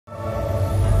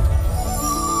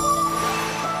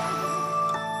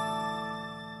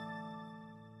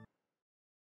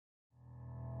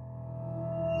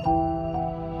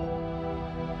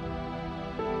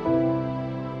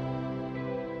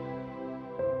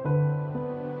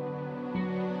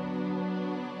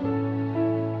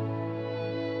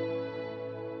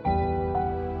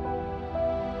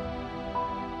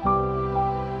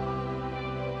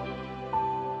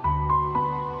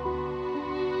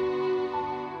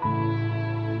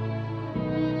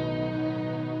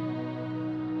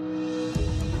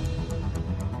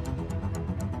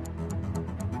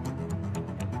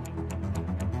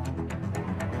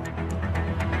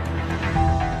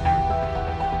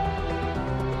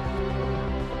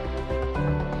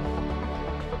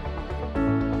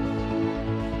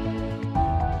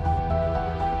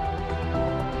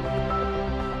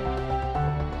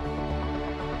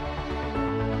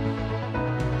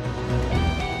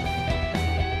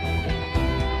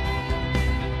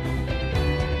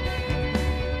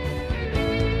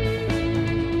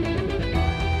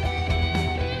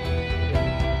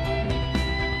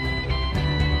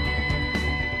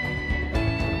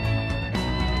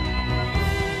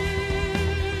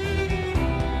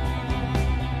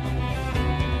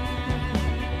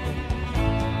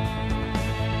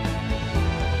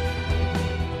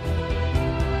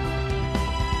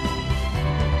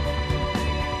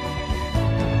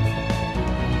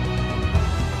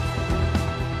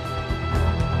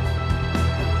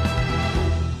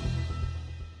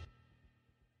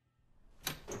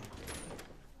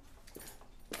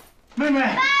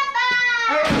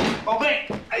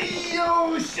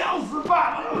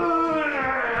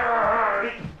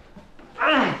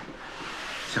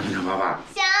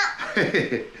嘿嘿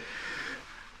嘿。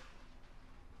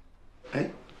哎，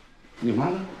你妈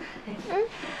呢？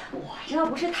我这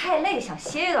不是太累，想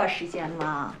歇一段时间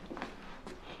吗？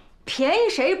便宜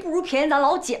谁不如便宜咱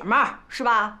老姐们儿，是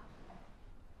吧？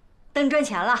等赚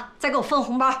钱了再给我分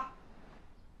红包。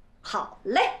好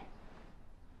嘞。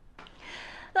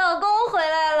老公回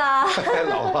来了。哎，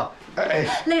老婆，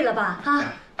哎，累了吧？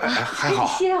啊，还好。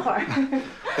歇会儿。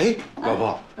哎，老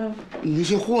婆，你那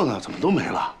些货呢？怎么都没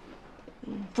了？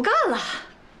不干了，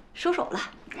收手了。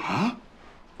啊？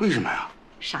为什么呀？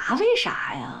啥为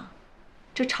啥呀？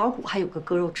这炒股还有个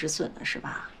割肉止损呢，是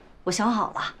吧？我想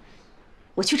好了，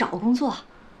我去找个工作，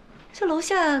这楼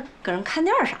下给人看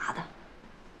店啥的。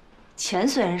钱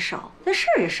虽然少，但事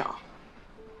儿也少，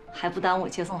还不耽误我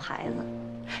接送孩子，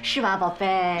是吧，宝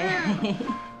贝？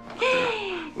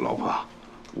老婆，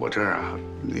我这儿啊，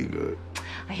那个……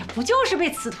哎呀，不就是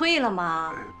被辞退了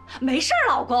吗？没事儿，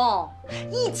老公，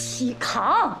一起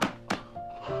扛。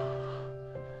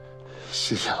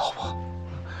谢谢老婆，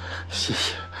谢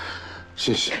谢，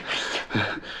谢谢。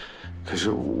可是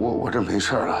我这没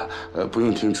事了，不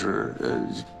用停止，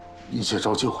一切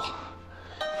照旧。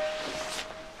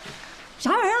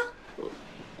啥玩意儿？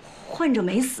患者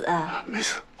没死？没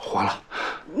死，活了。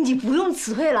你不用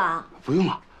辞退了？不用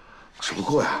了，只不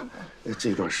过呀，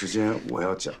这段时间我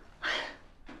要讲。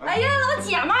哎呀，老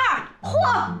姐们儿，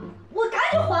嚯，我赶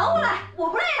紧还回来，我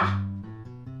不累了。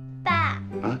爸，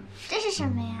这是什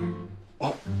么呀？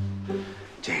哦，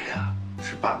这个呀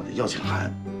是爸爸的邀请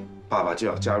函，爸爸就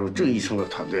要加入郑医生的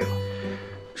团队了。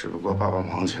只不过爸爸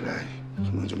忙起来，可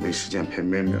能就没时间陪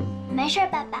妹妹了。没事，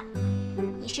爸爸，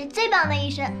你是最棒的医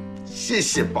生。谢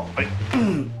谢宝贝。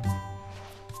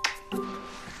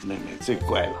妹妹最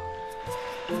乖了。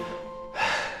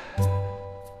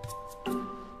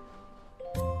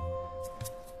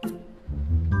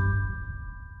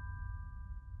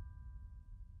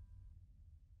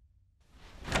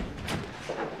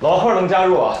老贺能加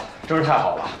入啊，真是太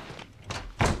好了。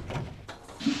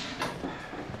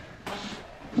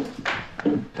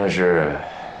但是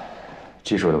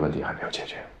技术的问题还没有解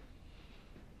决，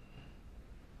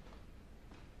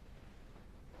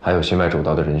还有心外主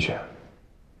刀的人选。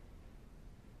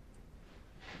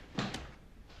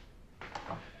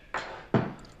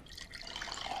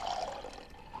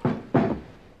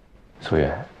苏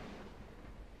源，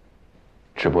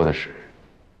直播的事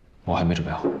我还没准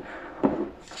备好。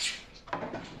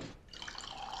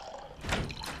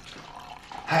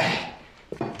哎，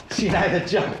亲爱的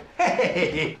郑，嘿嘿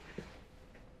嘿嘿，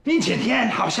你今天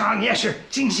好像也是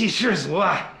精气十足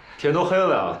啊！天都黑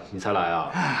了，你才来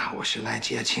啊？啊，我是来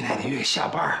接亲爱的月下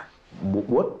班。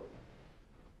我，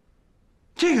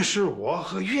这个是我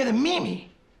和月的秘密，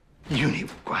与你无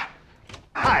关。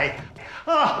嗨，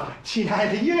啊，亲爱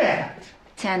的月，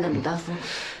亲爱的鲁道夫，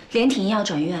连体要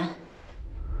转院。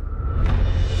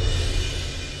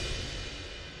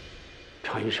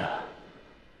常医生，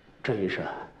郑医生，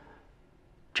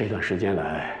这段时间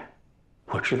来，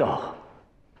我知道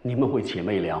你们为姐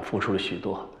妹俩付出了许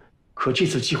多，可这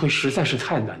次机会实在是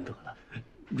太难得了。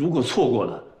如果错过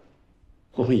了，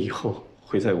我们以后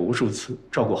会在无数次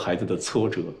照顾孩子的挫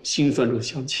折、心酸中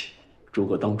想起，如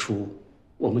果当初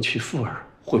我们去富尔，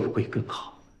会不会更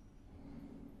好？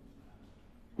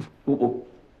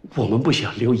我们不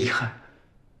想留遗憾。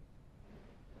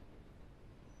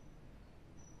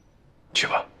去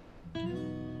吧。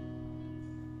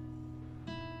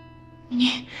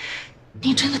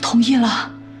你真的同意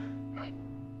了？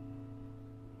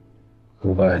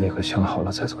伍佰，你可想好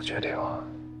了再做决定啊。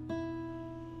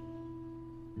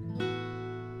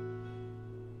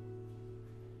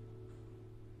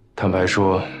坦白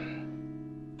说，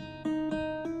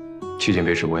迄今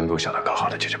为止我也没有想到更好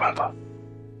的解决办法。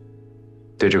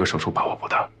对这个手术把握不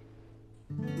大，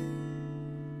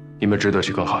你们值得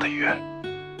去更好的医院，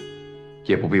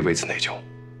也不必为此内疚。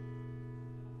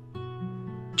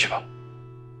去吧。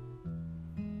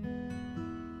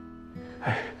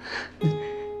哎，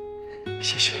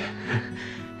谢谢，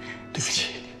对不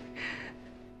起，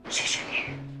谢谢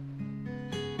你。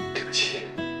对不起。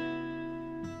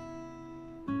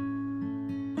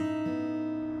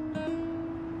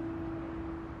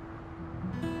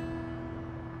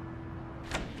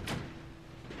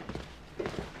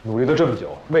努力了这么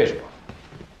久，为什么？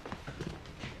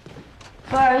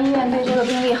福尔医院对这个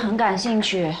病例很感兴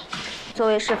趣，作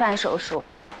为示范手术，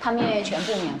他们愿意全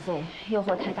部免费，诱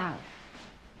惑太大了。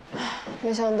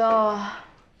没想到啊！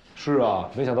是啊，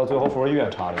没想到最后福尔医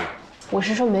院插了一脚。我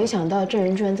是说，没想到郑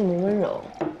人居然这么温柔，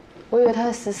我以为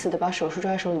他死死的把手术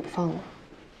抓在手里不放了。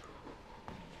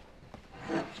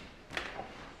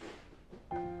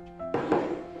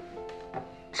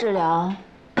治疗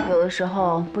有的时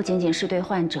候不仅仅是对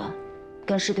患者，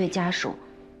更是对家属。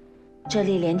这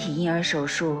例连体婴儿手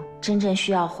术真正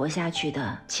需要活下去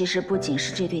的，其实不仅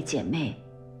是这对姐妹，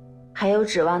还有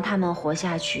指望她们活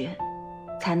下去，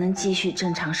才能继续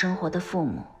正常生活的父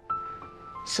母。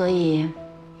所以，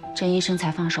郑医生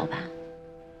才放手吧。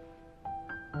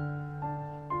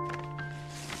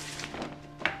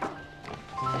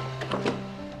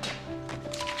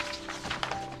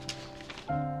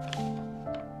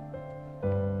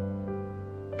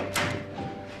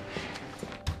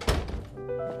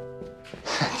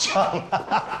强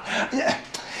啊！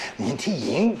您体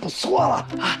验不错了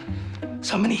啊！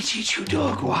咱们一起去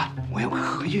德国，我有个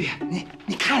合约，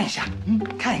你看一下，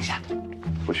看一下。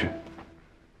不去。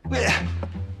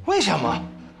为什么？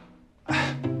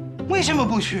为什么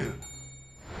不去？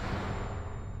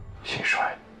心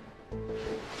衰。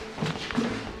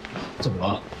怎么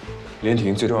了？连体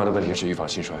婴最重要的问题是预防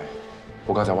心衰。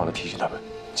我刚才忘了提醒他们，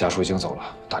家属已经走了，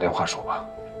打电话说吧，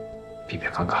避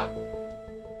免尴尬。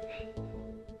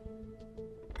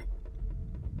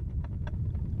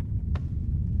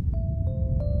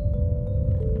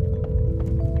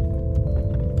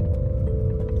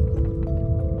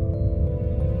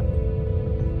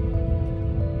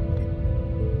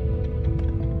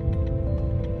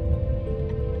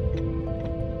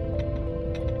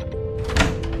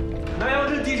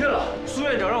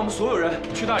所有人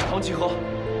去大礼堂集合。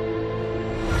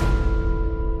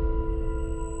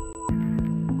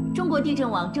中国地震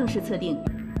网正式测定，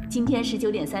今天19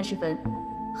点30分，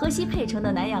河西沛城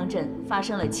的南阳镇发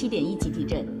生了7.1级地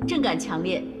震，震感强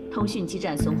烈，通讯基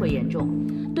站损毁严重，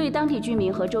对当地居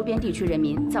民和周边地区人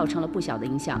民造成了不小的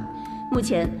影响。目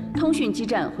前，通讯基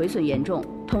站毁损严重，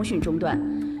通讯中断，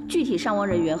具体伤亡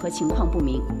人员和情况不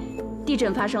明。地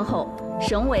震发生后，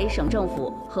省委、省政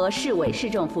府和市委、市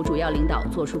政府主要领导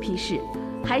作出批示，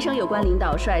海省有关领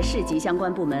导率市级相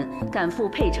关部门赶赴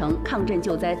沛城抗震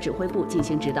救灾指挥部进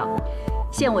行指导，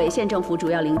县委、县政府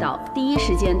主要领导第一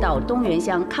时间到东源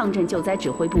乡抗震救灾指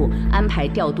挥部安排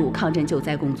调度抗震救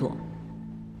灾工作。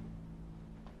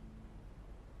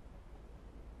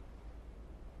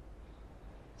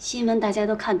新闻大家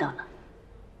都看到了，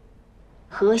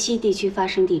河西地区发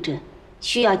生地震，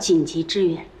需要紧急支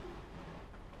援。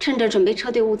趁着准备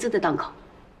撤退物资的当口，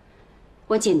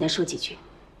我简单说几句。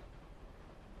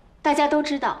大家都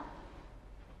知道，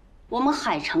我们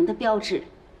海城的标志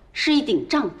是一顶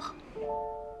帐篷。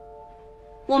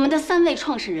我们的3位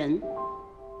创始人，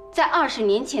在20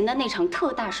年前的那场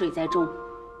特大水灾中，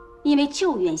因为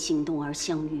救援行动而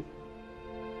相遇。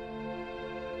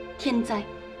天灾，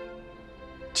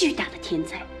巨大的天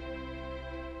灾。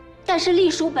但是隶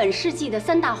属本世纪的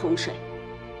3大洪水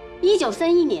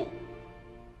，1931年。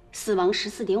死亡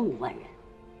14.5万人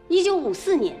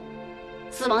，1954年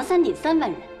死亡3.3万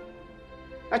人，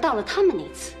而到了他们那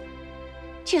次，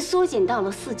却缩减到了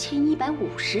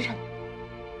4150人。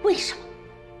为什么？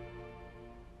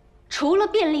除了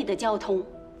便利的交通、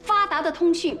发达的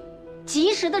通讯、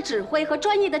及时的指挥和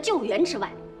专业的救援之外，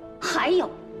还有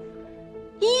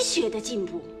医学的进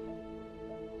步，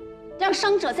让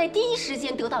伤者在第一时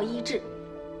间得到医治，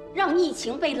让疫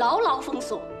情被牢牢封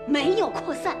锁，没有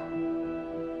扩散。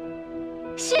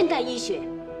现代医学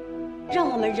让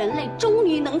我们人类终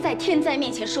于能在天灾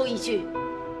面前说一句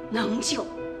“能救”。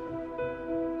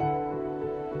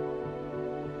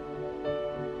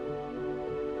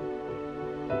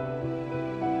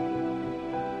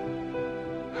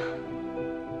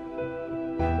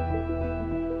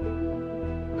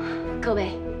各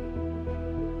位，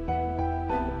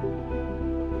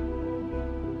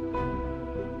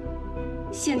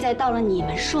现在到了你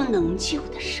们说能救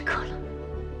的时刻了。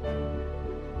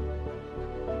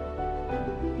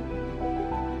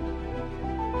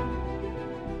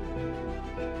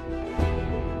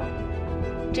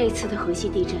这次的河西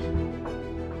地震，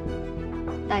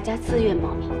大家自愿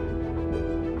报名，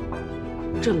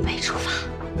准备出发。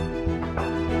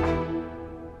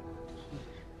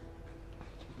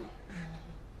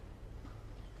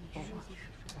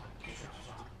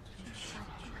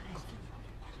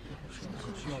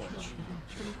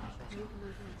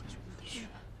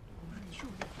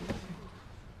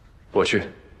我去。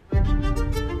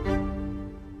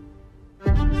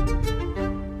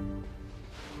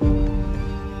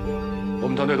我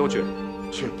们团队都去。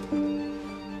去。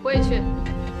我也去。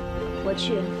我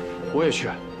去。我也去。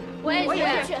我也去。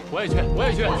我也去。我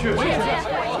也去。我也去。我也去。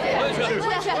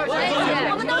我也去。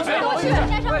我们都去。我去。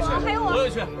加上我，还有我。我也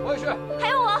去。我也去。还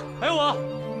有我。还有我。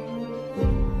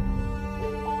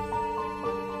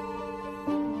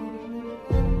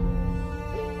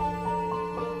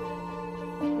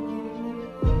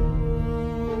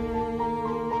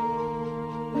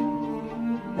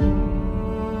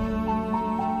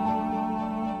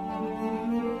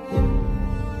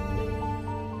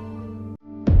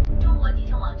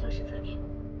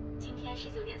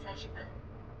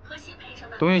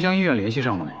东源乡医院联系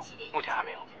上了吗？目前还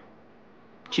没有。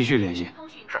继续联系。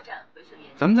是。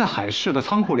咱们在海市的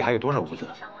仓库里还有多少物资？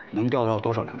能调到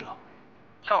多少辆车？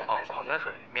帐篷、矿泉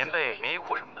水、棉被、棉衣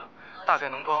裤什么的，大概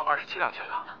能装27辆汽车。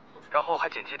然后还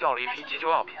紧急调了一批急救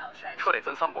药品，车得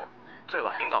分3波，最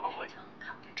晚领导能回。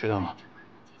知道了。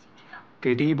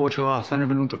给第一波车30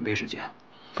分钟准备时间，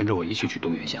跟着我一起去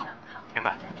东源乡。明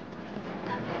白。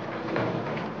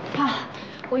爸，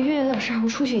我医院有点事，我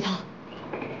出去一趟。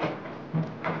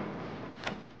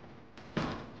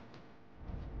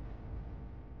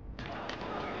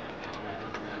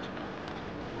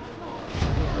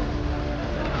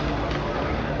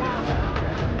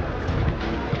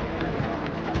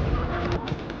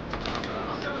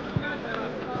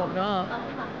保平安。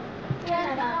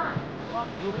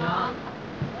有平安。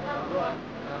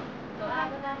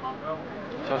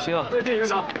小心啊！再见，院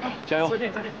长。加油！再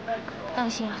见，再见。当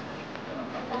心啊！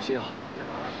小心啊！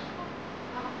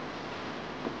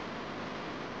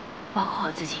保护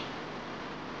好自己。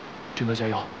真的加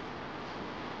油！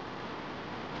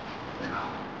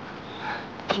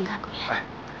平安归来。哎，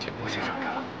我先上车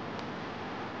了。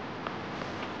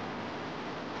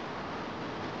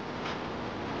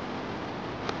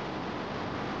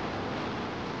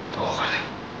等我回来。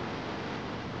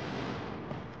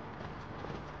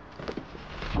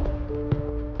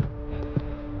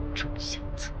臭小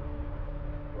子！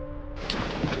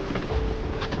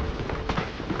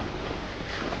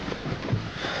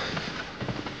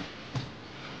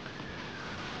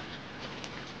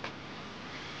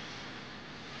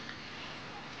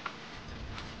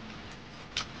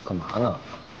干嘛呢？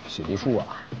写遗书啊？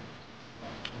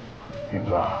云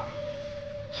子，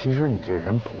其实你这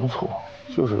人不错，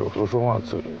就是有时候说话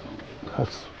嘴太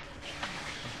刺。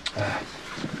哎，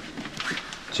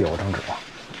借我张纸吧。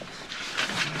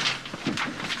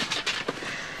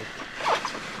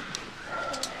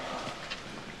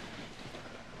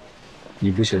你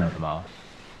不写点什么？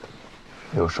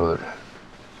有说的人。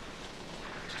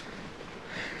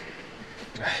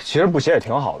哎，其实不写也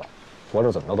挺好的，活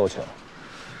着怎么着都行。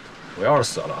我要是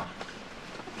死了，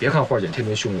别看花姐天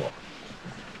天凶我，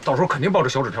到时候肯定抱着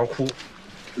小纸条哭，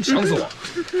想死我。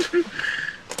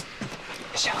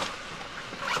行。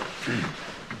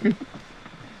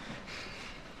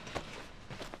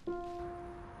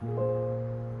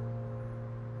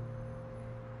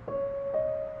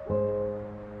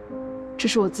这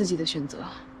是我自己的选择，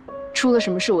出了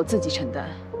什么事我自己承担。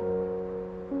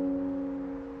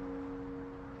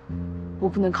我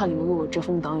不能靠你们为我遮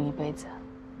风挡雨一辈子。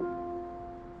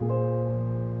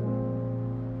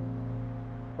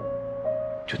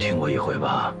就听我一回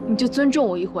吧。你就尊重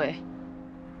我一回。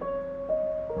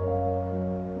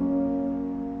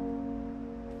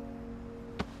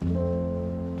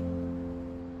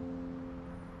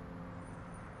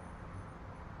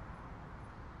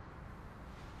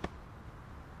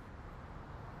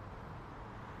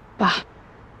爸。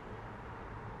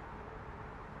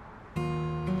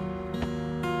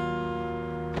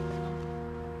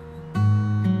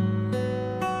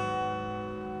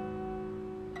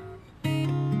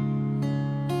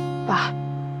爸，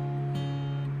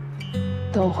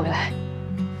等我回来。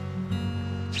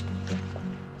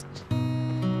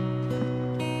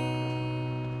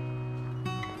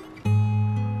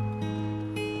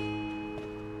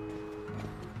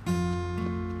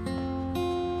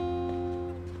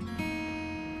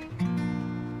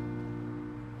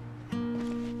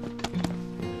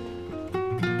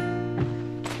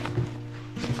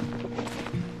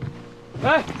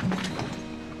哎！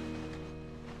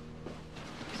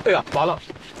哎呀，完了，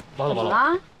完了，完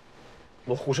了！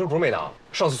我护身符没拿，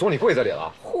上次锁你柜子里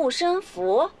了。护身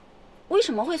符？为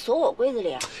什么会锁我柜子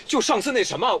里？就上次那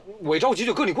什么，我一着急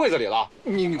就搁你柜子里了。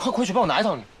你快去帮我拿一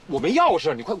趟，我没钥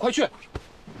匙，你快去。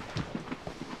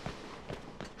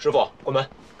师傅，关门。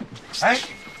哎，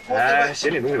写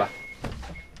点东西吧。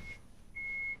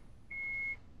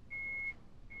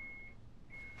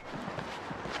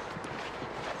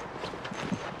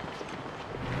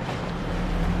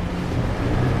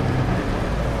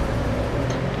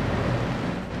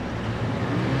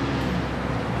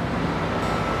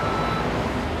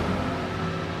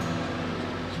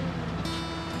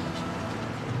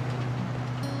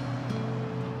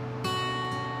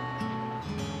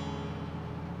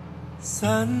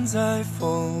散在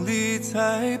风里，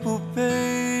再不被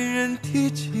人提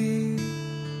起。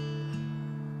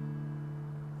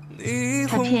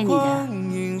他骗你的，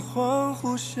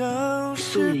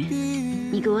苏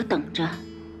云，你给我等着，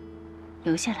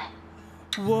留下来。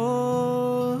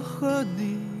我和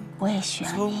你，我也需要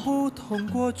从不同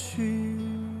过去，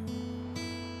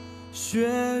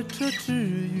学着治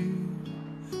愈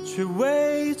却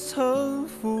未曾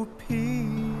抚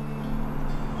平。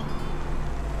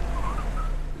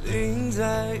淋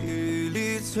在雨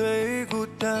里最孤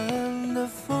单的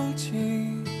风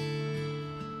景，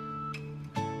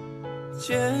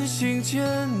渐行渐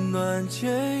暖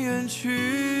渐远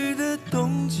去的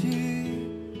冬季。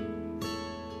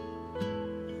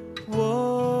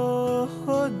我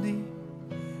和你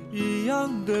一样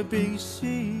的秉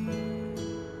性，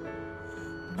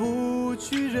不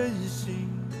惧人心，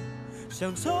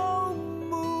想从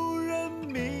牧人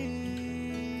民。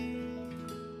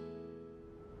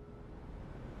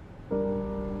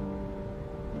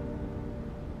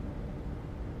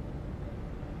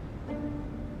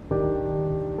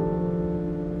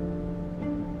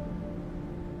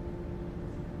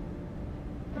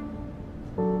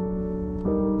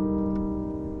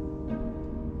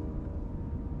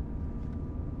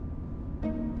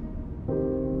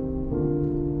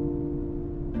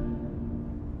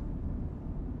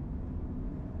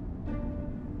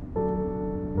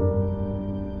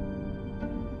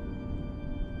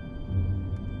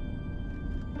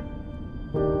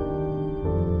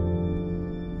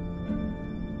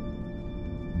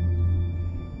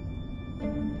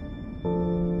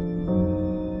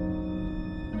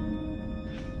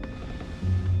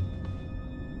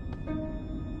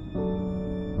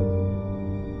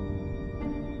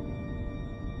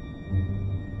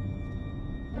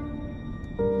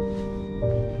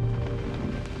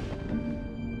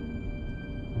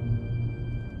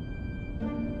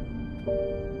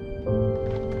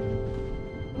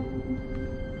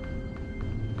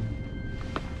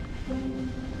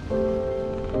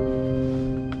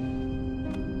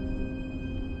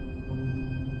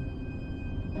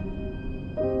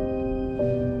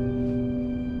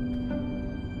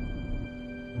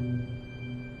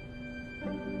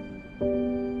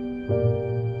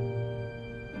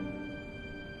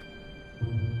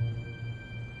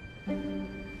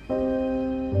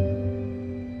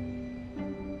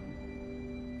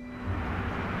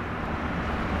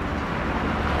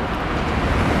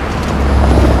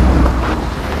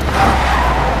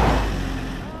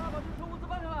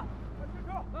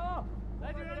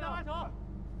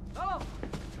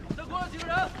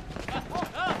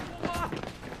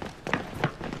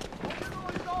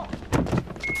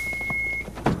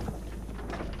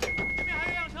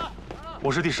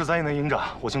我是第13营的营长，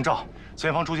我姓赵。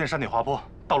前方出现山体滑坡，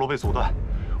道路被阻断，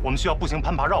我们需要步行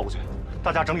攀爬绕过去。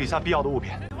大家整理一下必要的物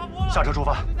品，下车出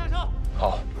发。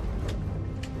好。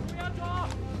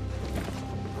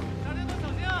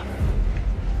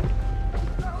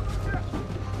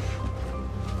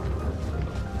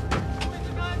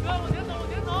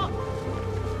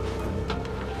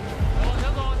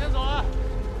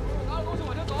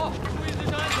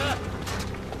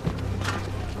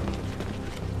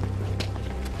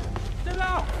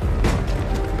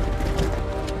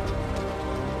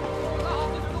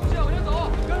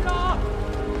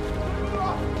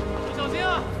小心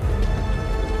啊！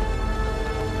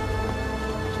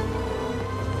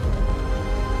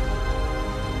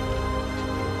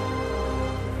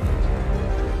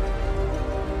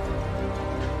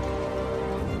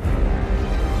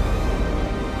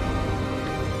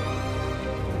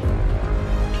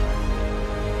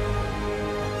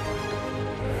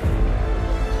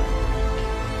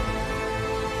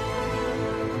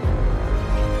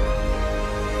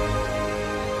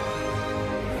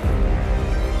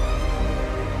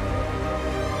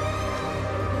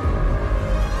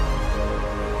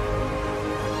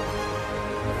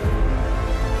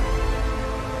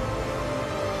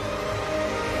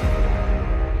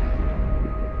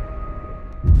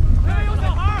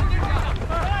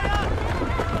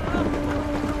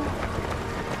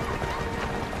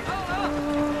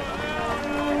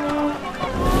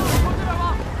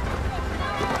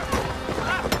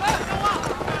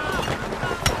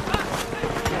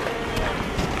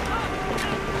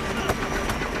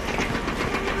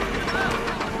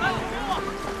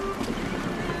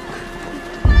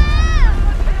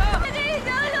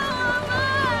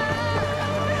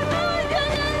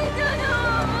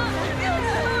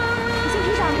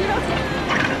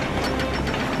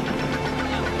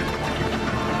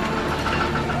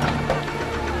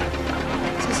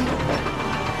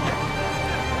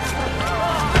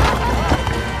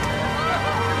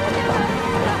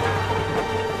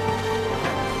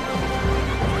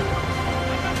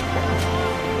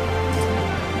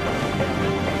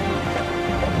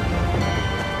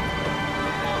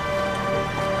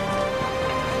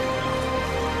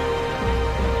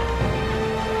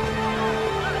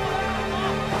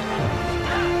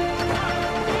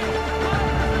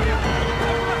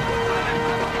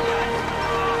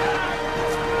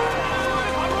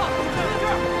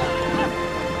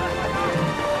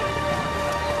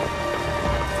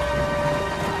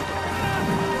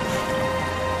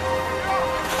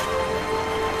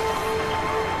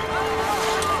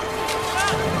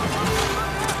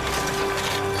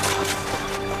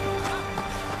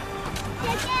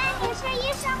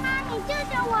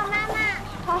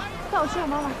我去我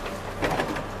妈妈。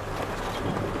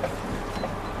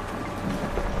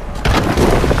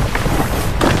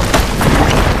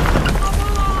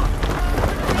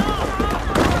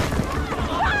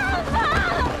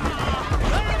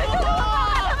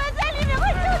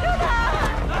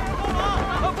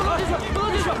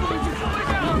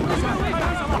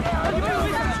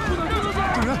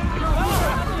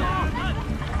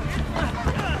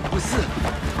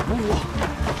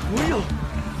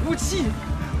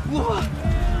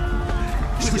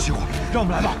让我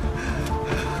们来吧。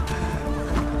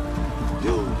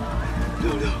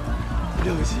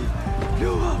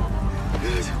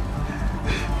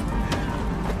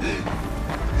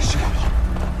时光好，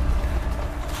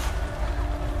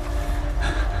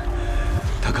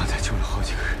他刚才救了好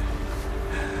几个人，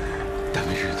但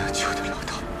没人能救得了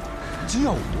他。金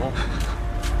耀武，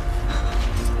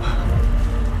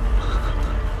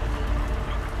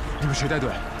你们谁带队？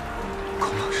孔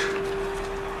老师。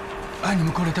 哎，你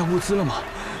们过来带物资了吗？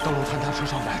到楼坍塌车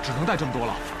上来，只能带这么多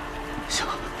了。行，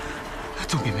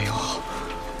总比没有好。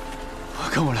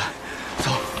跟我来，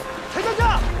走。陈教授，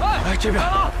哎，这边。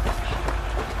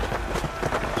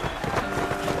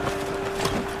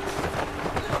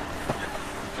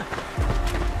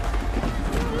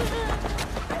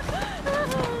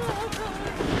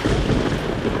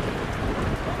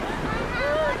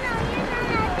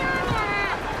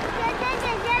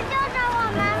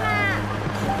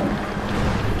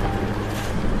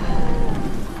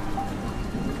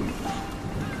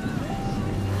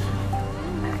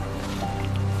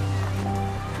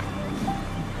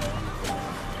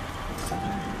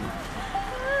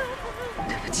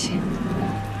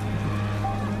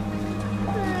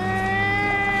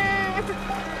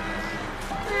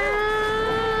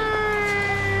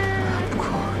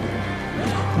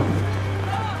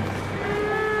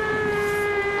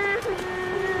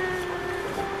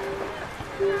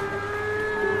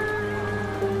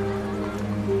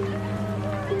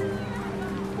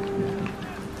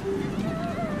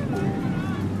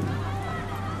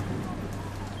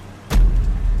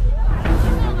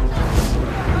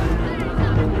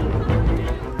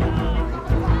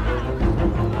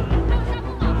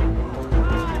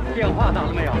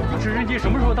机什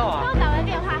么时候到啊？刚打完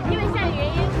电话，因为下雨原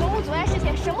因，楼务阻碍视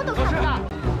线，什么都看不到。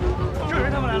这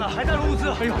人他们来了，还带了物资。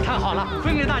哎呦，太好了，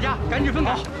分给大家，赶紧分给。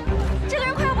这个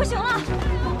人快要不行了。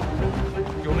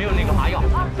有没有那个麻药？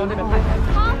到那边看一看。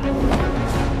好。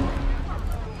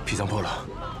脾脏破了，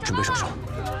准备手术。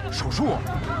手术？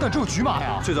但只有局麻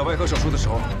呀。最早外科手术的时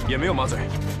候也没有麻醉。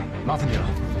麻烦你了，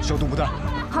消毒不当。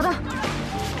好的。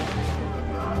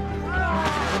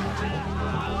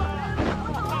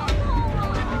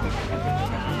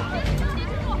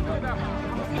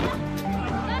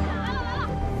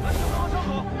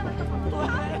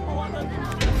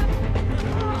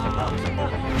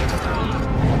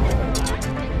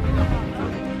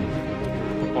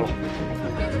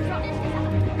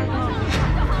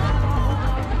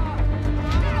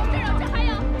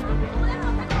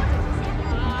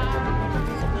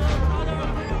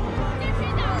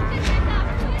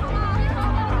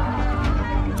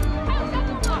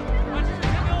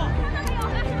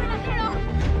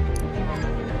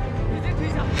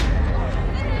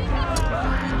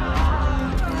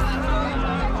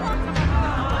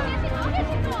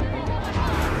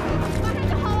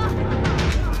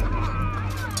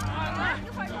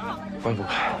 关部，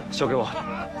交给我。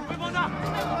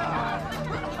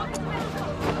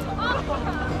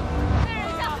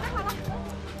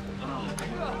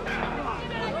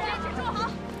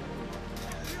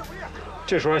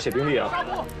这时候还写病历啊？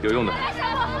有用的。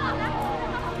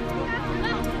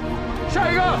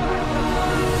下一个。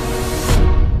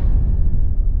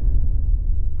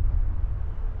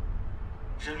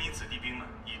人民子弟兵们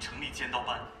已成立尖刀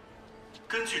班，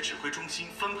根据指挥中心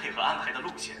分配和安排的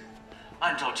路线。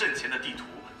 按照阵前的地图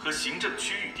和行政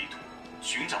区域地图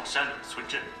寻找山里的村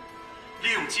镇，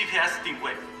利用 GPS 定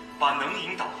位，把能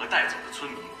引导和带走的村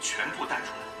民全部带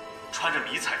出来。穿着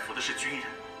迷彩服的是军人，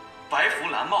白服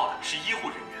蓝帽的是医护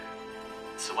人员。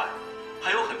此外，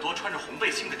还有很多穿着红背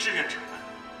心的志愿者们，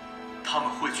他们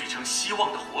汇聚成希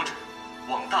望的火种，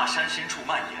往大山深处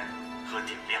蔓延和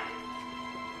点亮。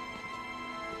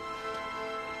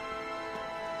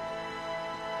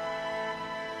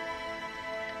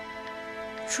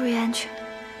 注意安全，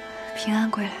平安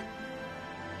归来。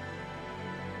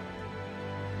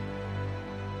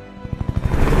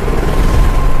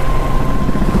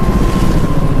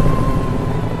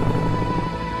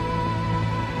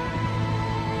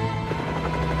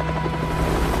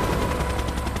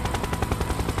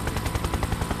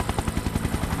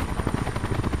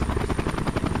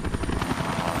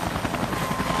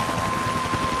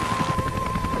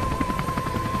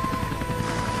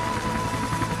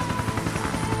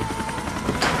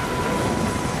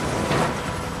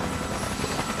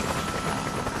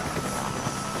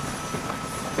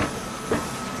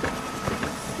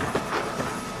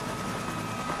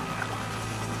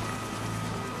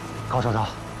少长，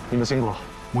你们辛苦了。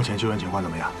目前救援情况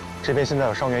怎么样？这边现在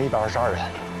有伤员122人，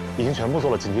已经全部做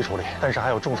了紧急处理，但是还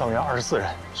有重伤员24人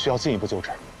需要进一步救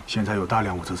治。现在有大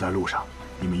量物资在路上，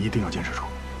你们一定要坚持住。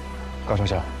高少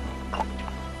校，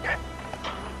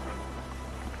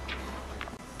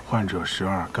患者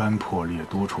12肝破裂，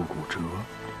多处骨折，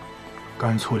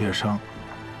肝挫裂伤。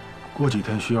过几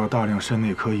天需要大量肾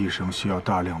内科医生，需要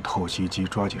大量透析机，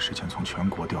抓紧时间从全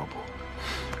国调拨。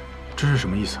这是什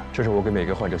么意思？这是我给每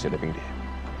个患者写的病历，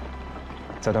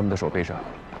在他们的手背上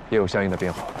也有相应的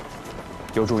编号，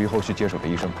有助于后续接手的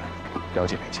医生们了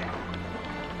解病情。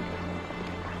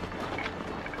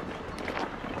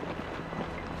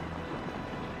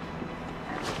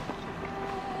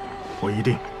我一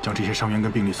定将这些伤员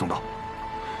跟病历送到。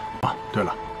啊，对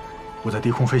了，我在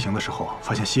低空飞行的时候，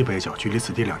发现西北角距离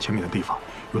此地2000米的地方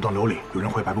有栋楼里有人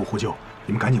会白布呼救，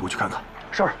你们赶紧过去看看。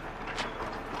是。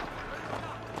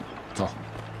走，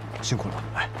辛苦了。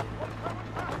哎。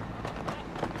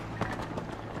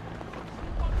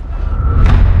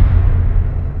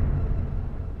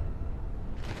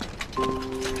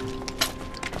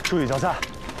注意脚下。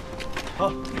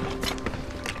好，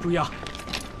注意啊！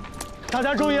大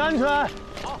家注意安全，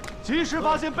好，及时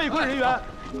发现被困人员。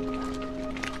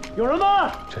有人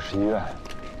吗？这是医院。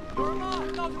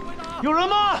有人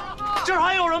吗？这儿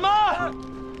还有人吗？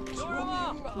有人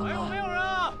吗？还有没有人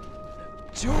啊？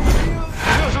救命！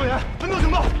没有伤员，分头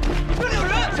行动。这里有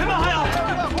人，前面还有，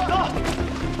走！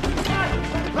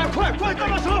快，搭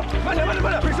把手！慢点，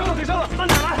腿伤了，慢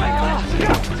点来！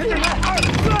前点来！2、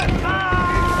4，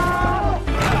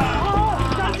好，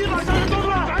赶紧把伤员拖出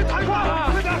来！快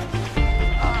点！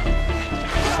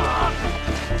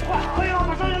快要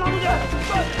把伤员拉出去！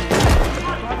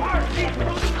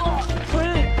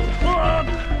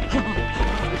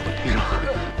医生，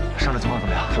伤者情况怎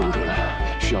么样？是无主的，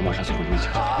需要马上送回医警。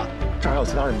这儿还有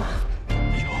其他人吗？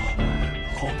有，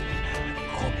后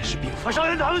面是病房。把伤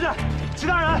员抬出去！其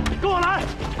他人跟我来，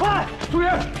快！朱爷，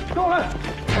跟我来，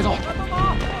抬走。帮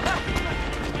忙！来，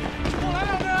跟我来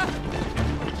2个人。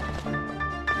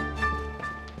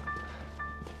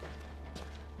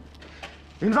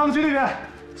你们3个去那边，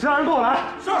其他人跟我来。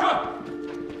是。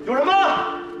有人吗？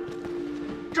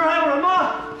这儿还有人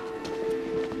吗？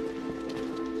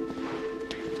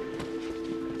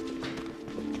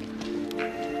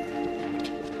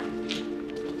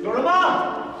有人吗？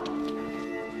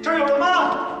这儿有人吗？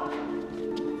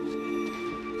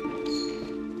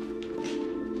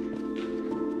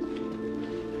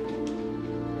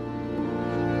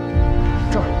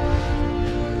这儿，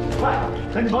快，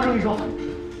赶紧帮上一手。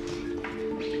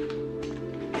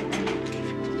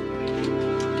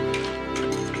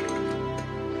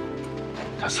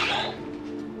他死了，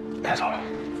带走了。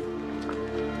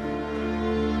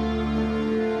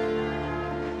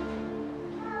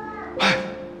哎，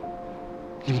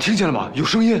你们听见了吗？有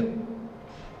声音。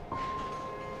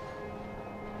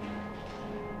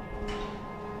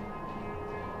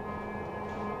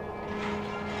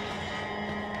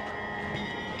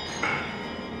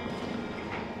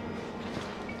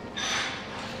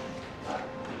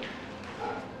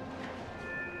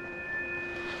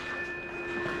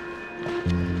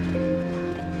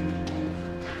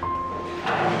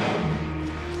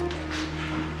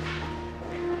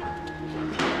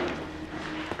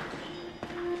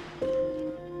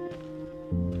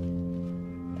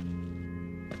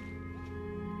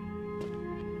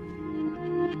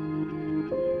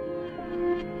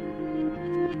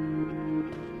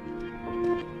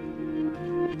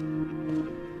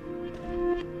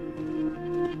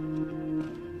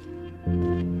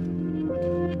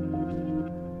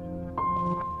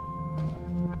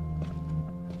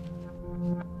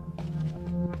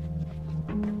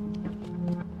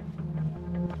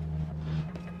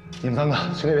你们3个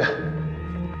去那边，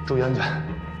注意安全。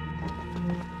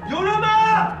有人吗？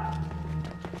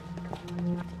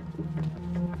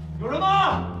有人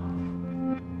吗？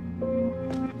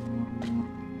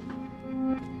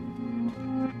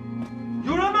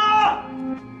有人吗？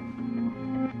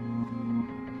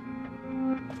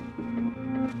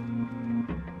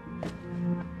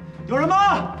有人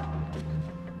吗？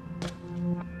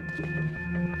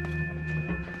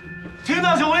听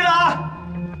到请回答。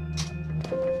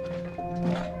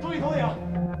注意投影。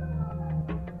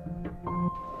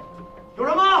有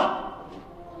人吗？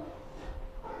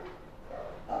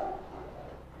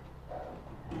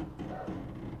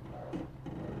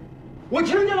我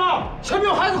听见了，前面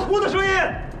有孩子哭的声音。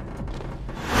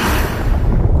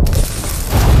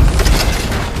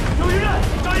有一人，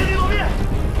张爷，你躲避。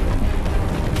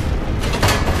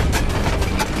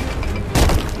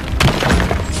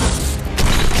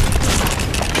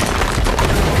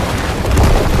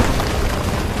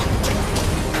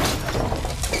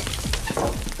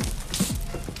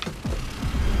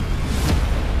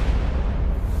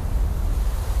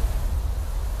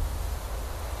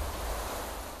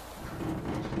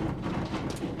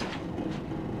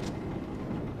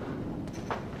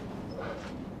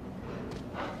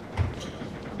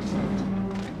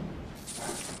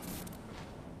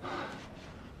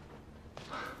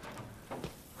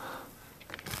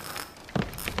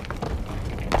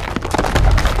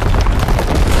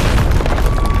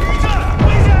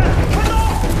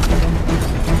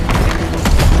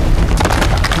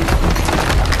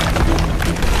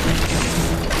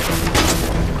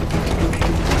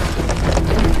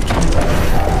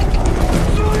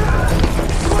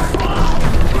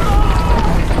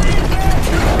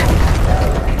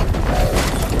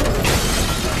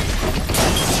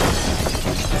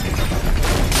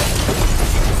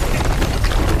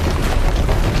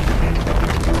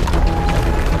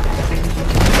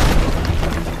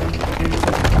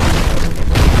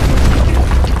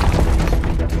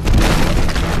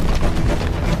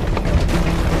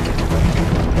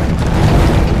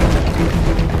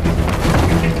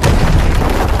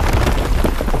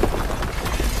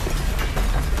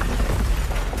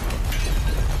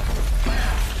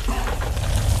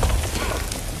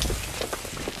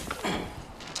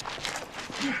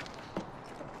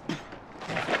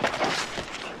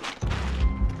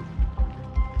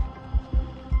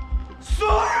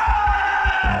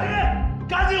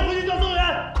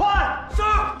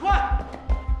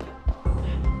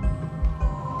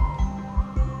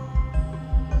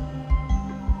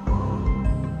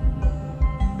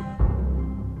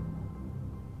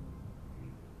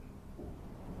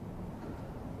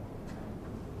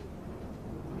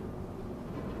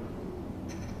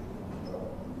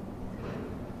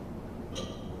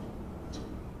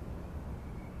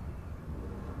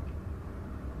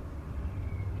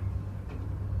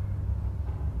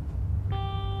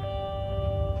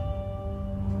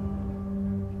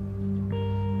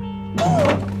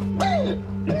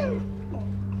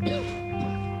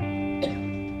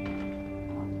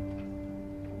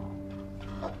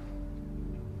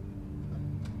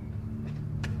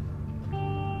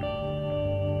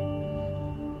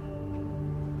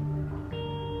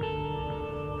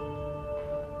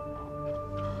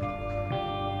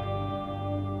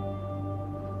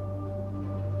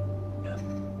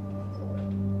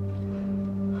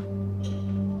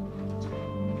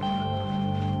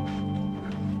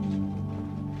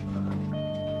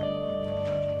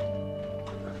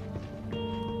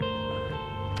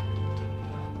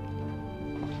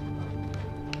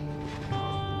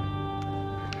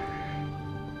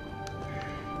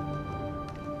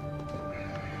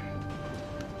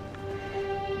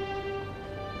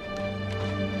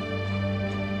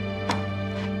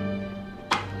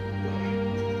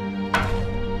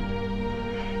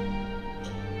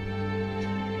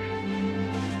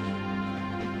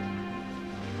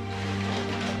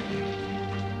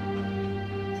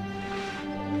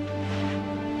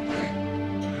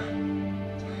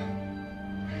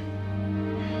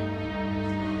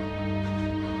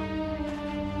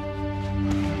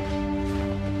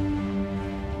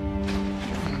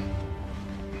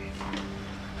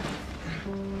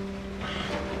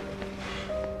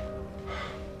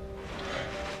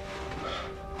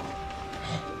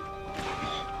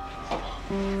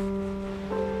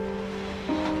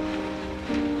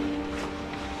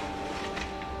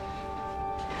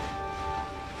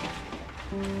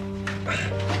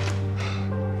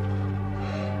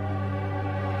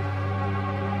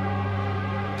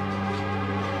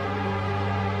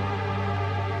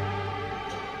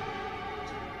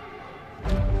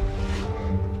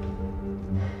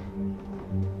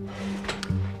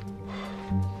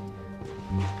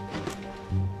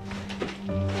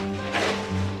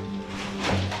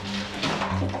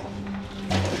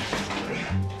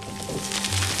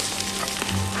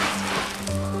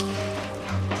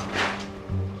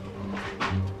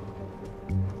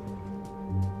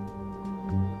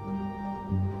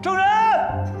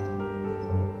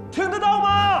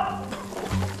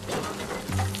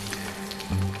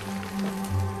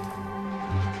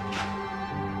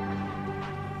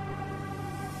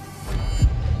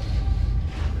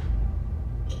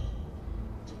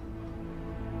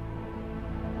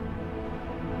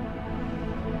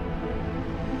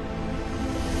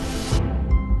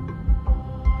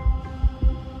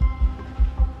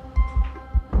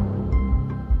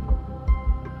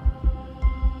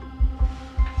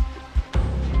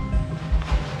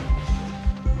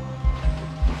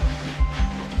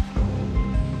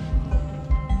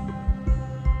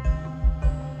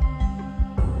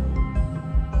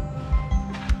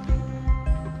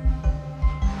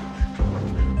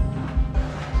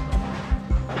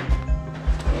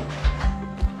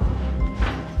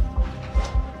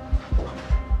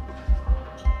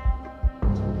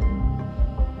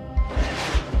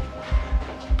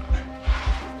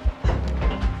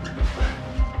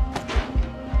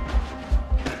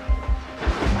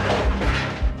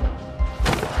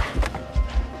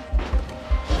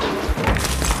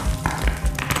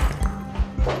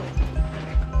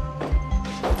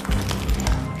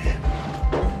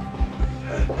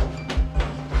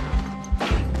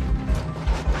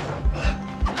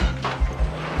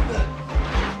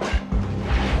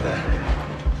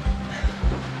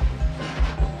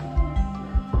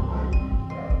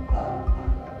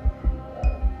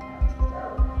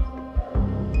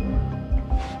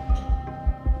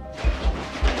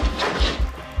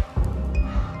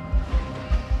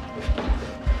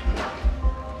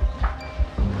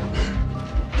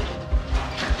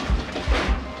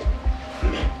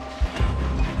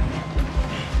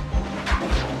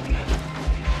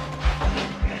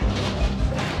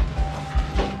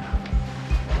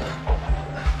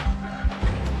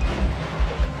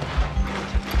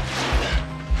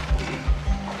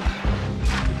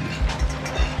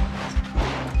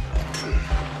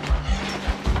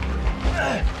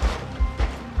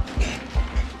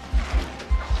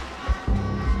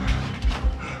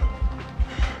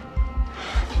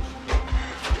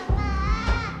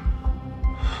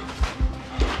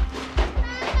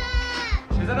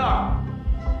在哪儿？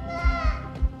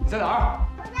我在这儿。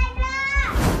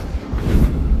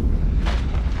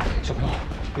小朋友，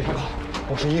别害怕，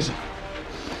我是医生。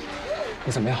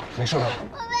你怎么样？没事吧？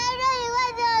我没事，你快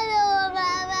救救我妈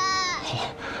妈！好，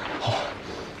好。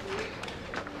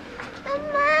妈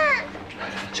妈，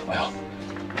小朋友，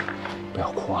不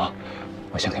要哭啊！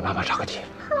我先给妈妈扎个贴。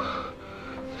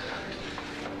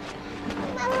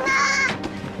妈妈。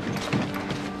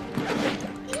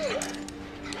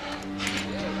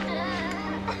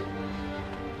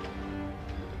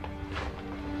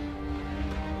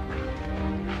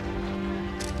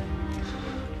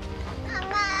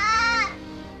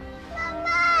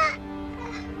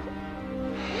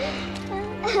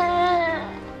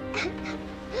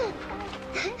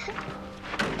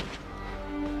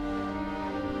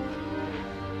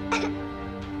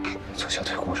 左小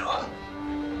腿骨折，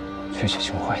缺血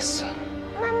性坏死。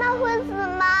妈妈会死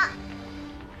吗？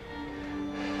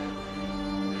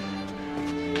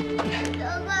都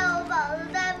怪我跑得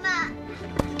太慢，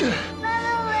妈妈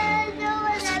回来救我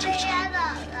才被压倒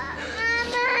的。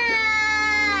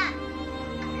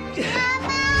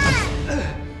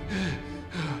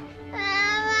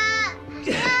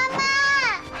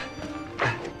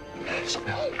小朋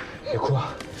友，别哭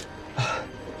啊！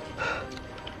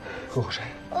喝口水。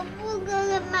我不给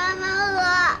妈妈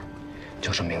喝。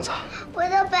叫什么名字？我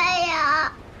叫白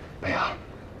杨。白杨，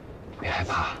别害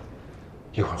怕，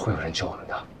一会儿会有人救我们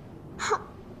的。好。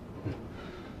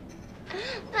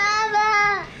妈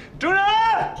妈。主任，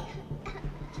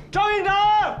张院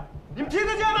长，你们听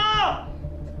得见吗？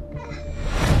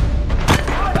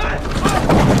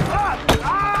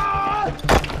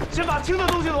 先把轻的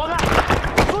东西挪开，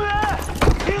松原，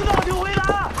听到就回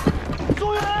答。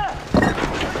松原，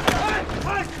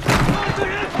这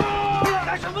人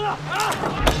干什么呢？啊！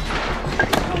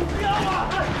不要啊！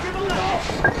别动手！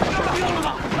不要了吧！